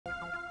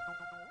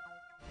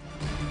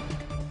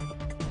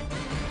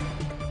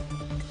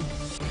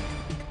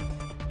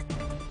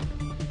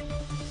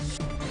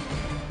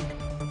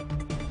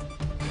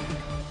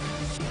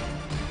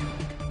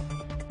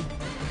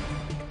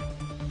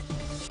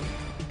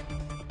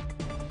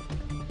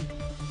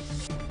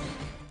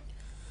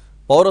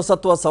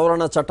పౌరసత్వ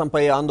సవరణ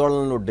చట్టంపై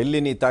ఆందోళనలు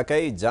ఢిల్లీని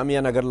తాకాయి.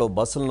 జామియా నగర్లో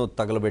బస్సులను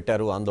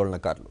తగలబెట్టారు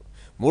ఆందోళనకారులు.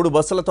 3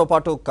 బస్సులతో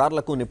పాటు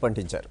కార్లకు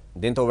నిప్పంటించారు.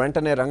 దీంతో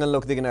వెంటనే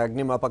రంగంలోకి దిగిన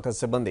అగ్నిమాపక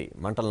సిబ్బంది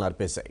మంటలను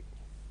ఆర్పేశాయి.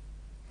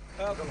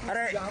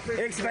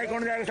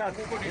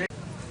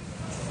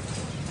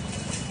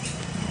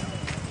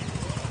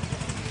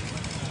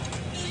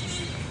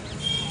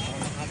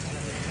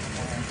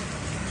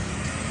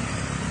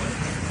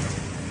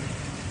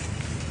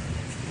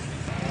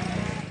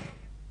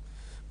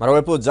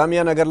 మరోవైపు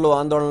జామియా నగర్లో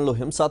ఆందోళనలు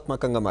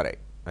హింసాత్మకంగా మారాయి.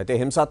 అయితే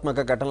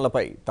హింసాత్మక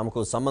ఘటనలపై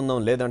తమకు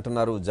సంబంధం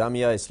లేదంటున్నారు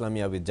జామియా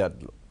ఇస్లామియా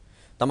విద్యార్థులు.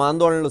 తమ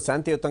ఆందోళనలు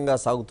శాంతియుతంగా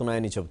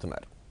సాగుతున్నాయని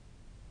చెబుతున్నారు.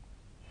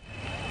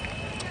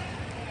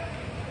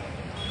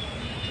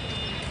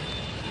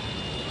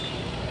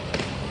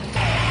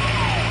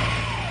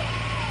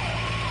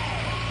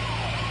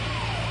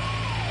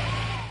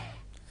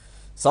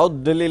 సౌత్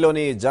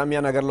ఢిల్లీలోని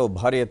జామియా నగర్లో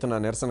భారీ ఎత్తున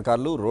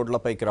నిరసనకారులు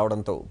రోడ్లపైకి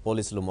రావడంతో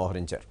పోలీసులు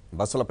మోహరించారు.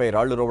 బస్సులపై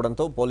రాళ్లు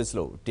రువ్వడంతో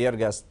పోలీసులు టియర్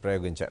గ్యాస్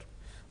ప్రయోగించారు.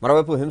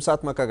 మరోవైపు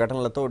హింసాత్మక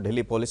ఘటనలతో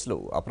ఢిల్లీ పోలీసులు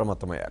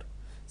అప్రమత్తమయ్యారు.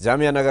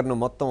 జామియా నగర్ను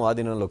మొత్తం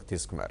ఆధీనంలోకి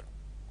తీసుకున్నారు.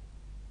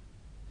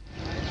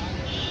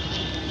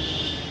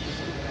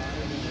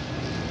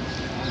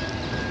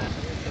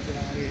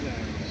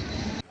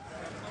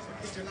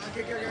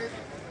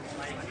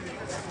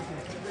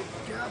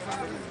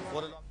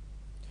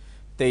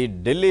 ఈ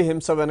ఢిల్లీ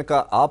హింస వెనుక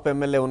ఆప్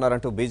ఎమ్మెల్యే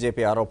ఉన్నారంటూ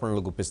బీజేపీ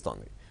ఆరోపణలు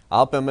గుప్పిస్తోంది.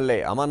 ఆప్ ఎమ్మెల్యే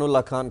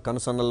అమానుల్లా ఖాన్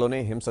కనుసన్నల్లోనే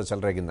హింస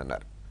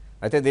చెలరేగిందన్నారు.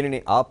 అయితే దీనిని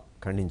ఆప్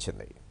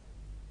ఖండించింది.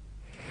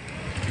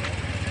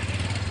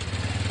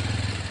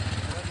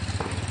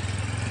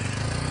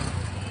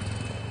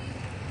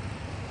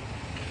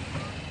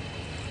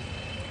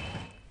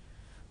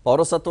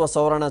 పౌరసత్వ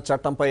సవరణ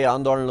చట్టంపై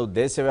ఆందోళనలు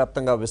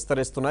దేశవ్యాప్తంగా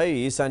విస్తరిస్తున్నాయి.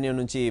 ఈశాన్యం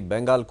నుంచి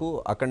బెంగాల్కు,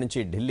 అక్కడి నుంచి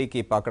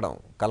ఢిల్లీకి పాకడం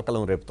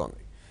కలకలం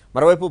రేపుతోంది.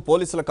 మరోవైపు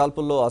పోలీసుల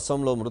కాల్పుల్లో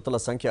అస్సాంలో మృతుల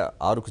సంఖ్య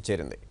 6కు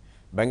చేరింది.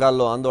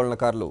 బెంగాల్లో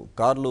ఆందోళనకారులు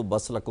కార్లు,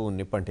 బస్సులకు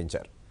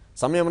నిప్పంటించారు.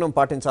 సంయమనం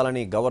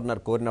పాటించాలని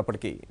గవర్నర్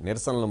కోరినప్పటికీ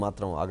నిరసనలు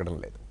మాత్రం ఆగడం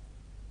లేదు.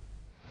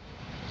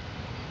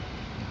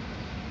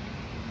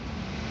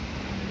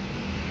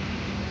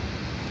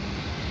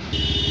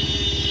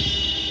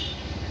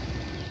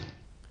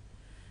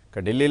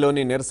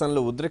 ఢిల్లీలోని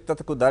నిరసనలు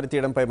ఉద్రిక్తతకు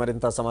దారితీయడంపై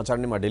మరింత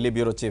సమాచారాన్ని మా ఢిల్లీ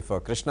బ్యూరో చీఫ్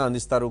కృష్ణ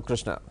అందిస్తారు.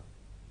 కృష్ణ.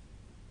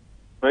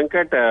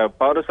 వెంకట్,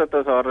 పౌరసత్వ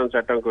సవరణ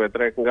చట్టంకు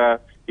వ్యతిరేకంగా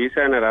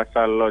ఈశాన్య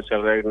రాష్ట్రాల్లో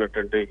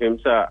చెలరేగినటువంటి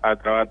హింస ఆ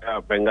తర్వాత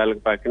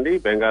బెంగాల్కి పాకింది.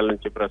 బెంగాల్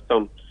నుంచి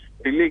ప్రస్తుతం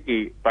ఢిల్లీకి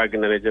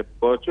పాకిందని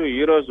చెప్పుకోవచ్చు.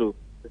 ఈ రోజు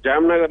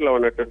జామ్నగర్ లో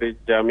ఉన్నటువంటి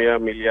జామియా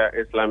మిలియా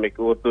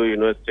ఇస్లామిక్ ఉర్దూ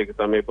యూనివర్సిటీకి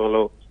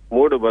సమీపంలో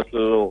 3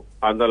 బస్సులను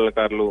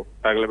ఆందోళనకారులు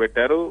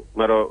తగలబెట్టారు.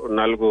 మరో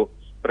 4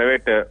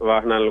 ప్రైవేట్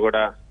వాహనాలను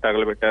కూడా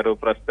తగలబెట్టారు.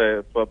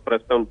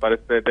 ప్రస్తుతం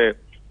పరిస్థితి అయితే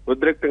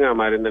ఉద్రిక్తంగా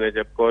మారిందనే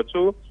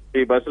చెప్పుకోవచ్చు.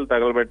 ఈ బస్సులు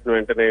తగలబెట్టిన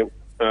వెంటనే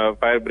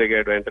ఫైర్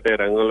బ్రిగేడ్ వెంటనే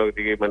రంగంలోకి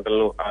దిగి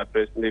మంటలను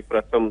ఆర్పేసింది.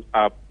 ప్రస్తుతం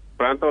ఆ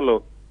ప్రాంతంలో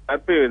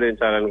కర్ఫ్యూ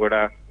విధించాలని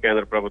కూడా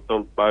కేంద్ర ప్రభుత్వం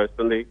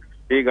భావిస్తుంది.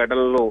 ఈ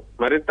ఘటనలను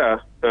మరింత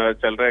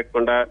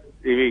చెలరేయకుండా,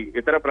 ఇవి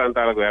ఇతర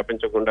ప్రాంతాలకు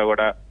వ్యాపించకుండా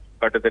కూడా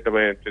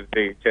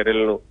కట్టుదిట్టమైనటువంటి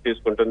చర్యలను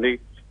తీసుకుంటుంది.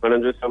 మనం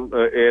చూసాం,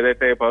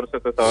 ఏదైతే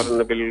పౌరసత్వ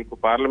సవరణ బిల్లుకు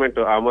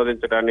పార్లమెంటు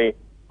ఆమోదించడాన్ని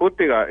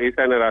పూర్తిగా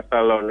ఈశాన్య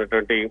రాష్ట్రాల్లో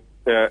ఉన్నటువంటి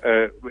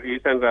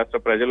ఈశాన్య రాష్ట్ర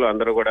ప్రజలు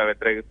అందరూ కూడా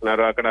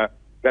వ్యతిరేకిస్తున్నారు. అక్కడ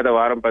గత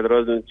వారం 10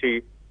 రోజుల నుంచి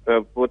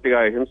పూర్తిగా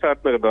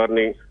హింసాత్మక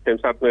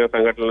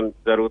సంఘటనలు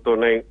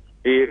జరుగుతున్నాయి.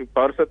 ఈ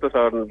పౌరసత్వ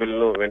సవరణ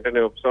బిల్లును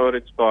వెంటనే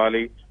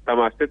ఉపసంహరించుకోవాలి,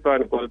 తమ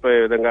అస్తిత్వాన్ని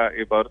కోల్పోయే విధంగా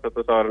ఈ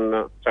పౌరసత్వ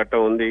సవరణ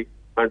చట్టం ఉంది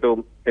అంటూ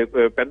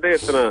పెద్ద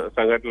ఎత్తున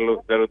సంఘటనలు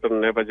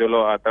జరుగుతున్న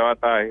నేపథ్యంలో ఆ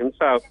తర్వాత హింస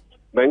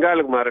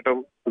బెంగాల్కు మారటం,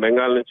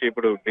 బెంగాల్ నుంచి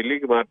ఇప్పుడు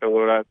ఢిల్లీకి మారటం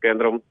కూడా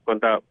కేంద్రం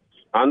కొంత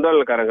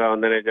ఆందోళనకరంగా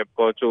ఉందనే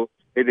చెప్పుకోవచ్చు.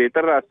 ఇది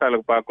ఇతర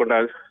రాష్ట్రాలకు పాకుండా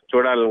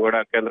చూడాలని కూడా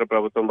కేంద్ర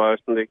ప్రభుత్వం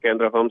భావిస్తుంది.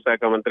 కేంద్ర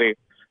హోంశాఖ మంత్రి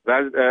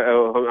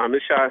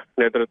అమిత్ షా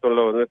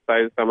నేతృత్వంలో ఉన్నత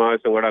స్థాయి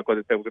సమావేశం కూడా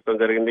కొద్దిసేపు క్రితం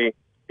జరిగింది.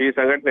 ఈ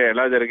సంఘటన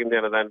ఎలా జరిగింది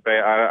అన్న దానిపై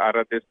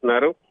ఆరా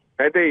తీస్తున్నారు.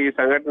 అయితే ఈ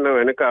సంఘటన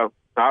వెనుక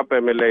ఆప్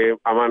ఎమ్మెల్యే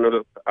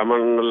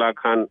అమానుల్లా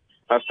ఖాన్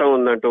హస్తం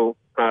ఉందంటూ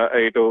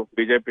ఇటు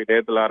బీజేపీ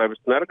నేతలు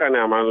ఆరోపిస్తున్నారు. కానీ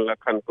అమానుల్లా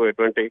ఖాన్ కు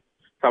ఎటువంటి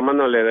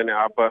సంబంధం లేదని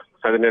ఆప్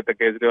అధినేత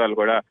కేజ్రీవాల్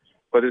కూడా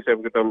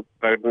కొద్దిసేపు క్రితం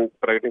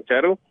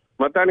ప్రకటించారు.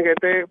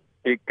 మొత్తానికైతే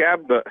ఈ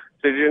క్యాబ్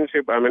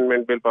సిటిజన్షిప్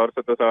అమెండ్మెంట్ బిల్,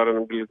 పౌరసత్వ సవరణ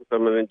బిల్లుకు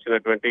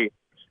సంబంధించినటువంటి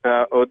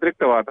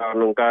ఉద్రిక్త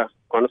వాతావరణం ఇంకా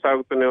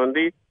కొనసాగుతూనే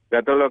ఉంది.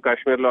 గతంలో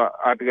కాశ్మీర్ లో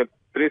ఆర్టికల్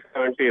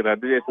 370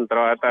 రద్దు చేసిన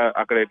తర్వాత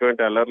అక్కడ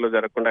ఎటువంటి అల్లర్లు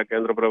జరగకుండా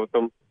కేంద్ర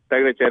ప్రభుత్వం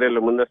తగిన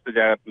చర్యలు, ముందస్తు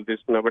జాగ్రత్తలు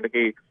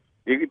తీసుకున్నప్పటికీ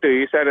ఇటు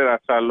ఈశాన్య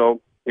రాష్ట్రాల్లో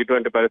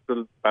ఇటువంటి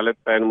పరిస్థితులు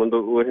తలెత్తాయని ముందు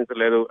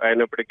ఊహించలేదు.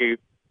 అయినప్పటికీ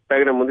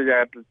తగిన ముందు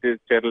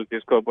చర్యలు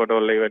తీసుకోకపోవడం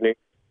వల్ల ఇవన్నీ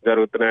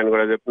జరుగుతున్నాయని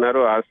కూడా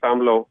చెప్తున్నారు.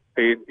 అస్సాంలో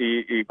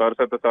ఈ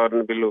పౌరసత్వ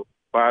సవరణ బిల్లు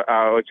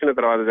వచ్చిన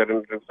తర్వాత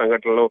జరిగిన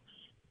సంఘటనలో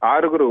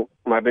 6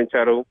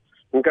 మరణించారు.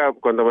 ఇంకా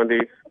కొంతమంది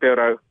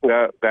తీవ్రంగా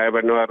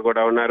గాయపడిన వారు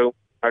కూడా ఉన్నారు.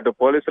 అటు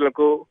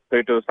పోలీసులకు,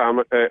 ఇటు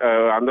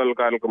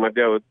ఆందోళనకారులకు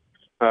మధ్య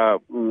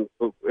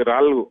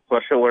రాళ్లు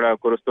వర్షం కూడా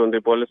కురుస్తుంది.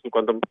 పోలీసులు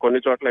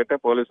కొన్ని చోట్ల అయితే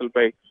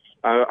పోలీసులపై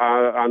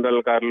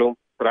ఆందోళనకారులు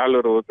రాళ్లు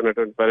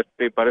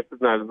రువ్వుతున్నటువంటి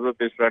పరిస్థితిని అదుపులో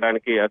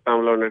తీసుకురావడానికి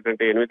అస్సాంలో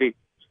ఉన్నటువంటి 8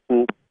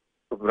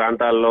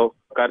 ప్రాంతాల్లో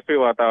కర్ఫ్యూ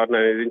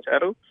వాతావరణాన్ని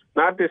విధించారు.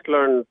 నార్త్ ఈస్ట్ లో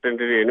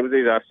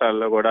 8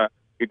 రాష్ట్రాల్లో కూడా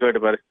ఇటువంటి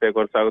పరిస్థితి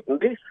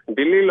కొనసాగుతుంది.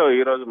 ఢిల్లీలో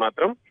ఈ రోజు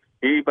మాత్రం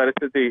ఈ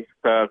పరిస్థితి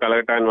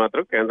కలగటాన్ని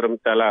మాత్రం కేంద్రం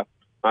చాలా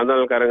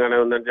ఆందోళనకరంగానే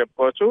ఉందని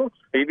చెప్పుకోవచ్చు.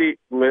 ఇది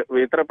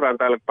ఇతర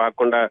ప్రాంతాలకు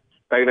పాకుండా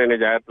తగినన్ని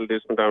జాగ్రత్తలు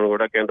తీసుకుంటామని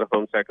కూడా కేంద్ర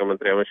హోంశాఖ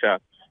మంత్రి అమిత్ షా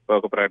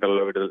ఒక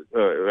ప్రకటనలో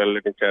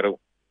వెల్లడించారు.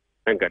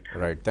 Venkat.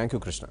 Right, thank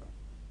you Krishna.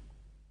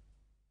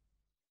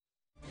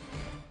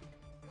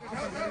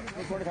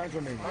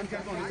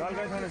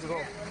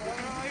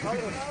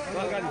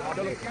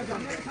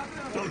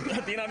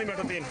 तीन आदमी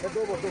बैठो, तीन